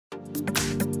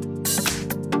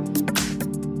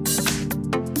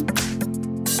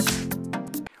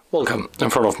Welcome. In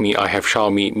front of me I have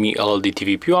Xiaomi Mi LED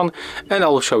TV P1 and I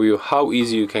will show you how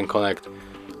easy you can connect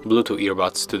Bluetooth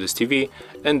earbuds to this TV.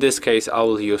 In this case I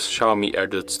will use Xiaomi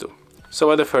Earbuds 2. So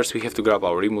at the first we have to grab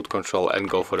our remote control and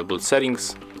go for the Bluetooth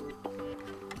settings.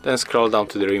 Then scroll down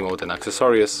to the remote and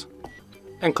accessories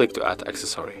and click to add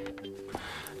accessory.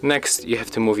 Next you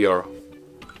have to move your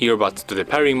earbuds to the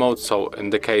pairing mode, so in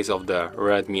the case of the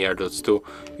Redmi Earbuds 2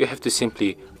 you have to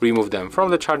simply remove them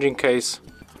from the charging case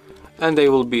and they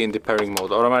will be in the pairing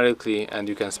mode automatically, and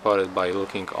you can spot it by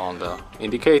looking on the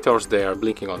indicators. They are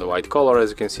blinking on the white color,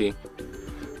 as you can see.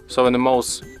 So in the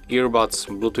most earbuds,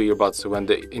 Bluetooth earbuds, when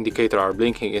the indicator are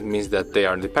blinking, it means that they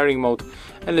are in the pairing mode,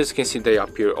 and as you can see they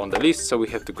appear on the list. So we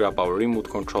have to grab our remote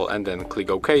control and then click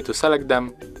OK to select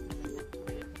them.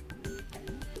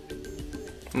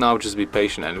 Now just be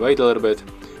patient and wait a little bit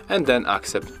and then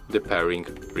accept the pairing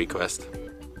request.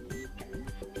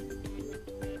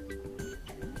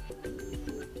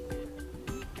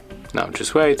 Now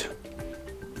just wait.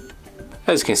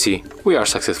 As you can see, we are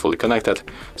successfully connected.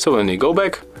 So when we go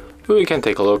back, we can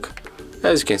take a look.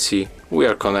 As you can see, we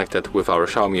are connected with our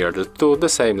Xiaomi Earbuds 2, the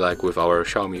same like with our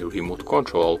Xiaomi remote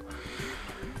control.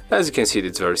 As you can see,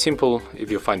 it's very simple. If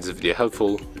you find this video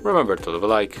helpful, remember to leave a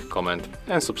like, comment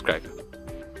and subscribe.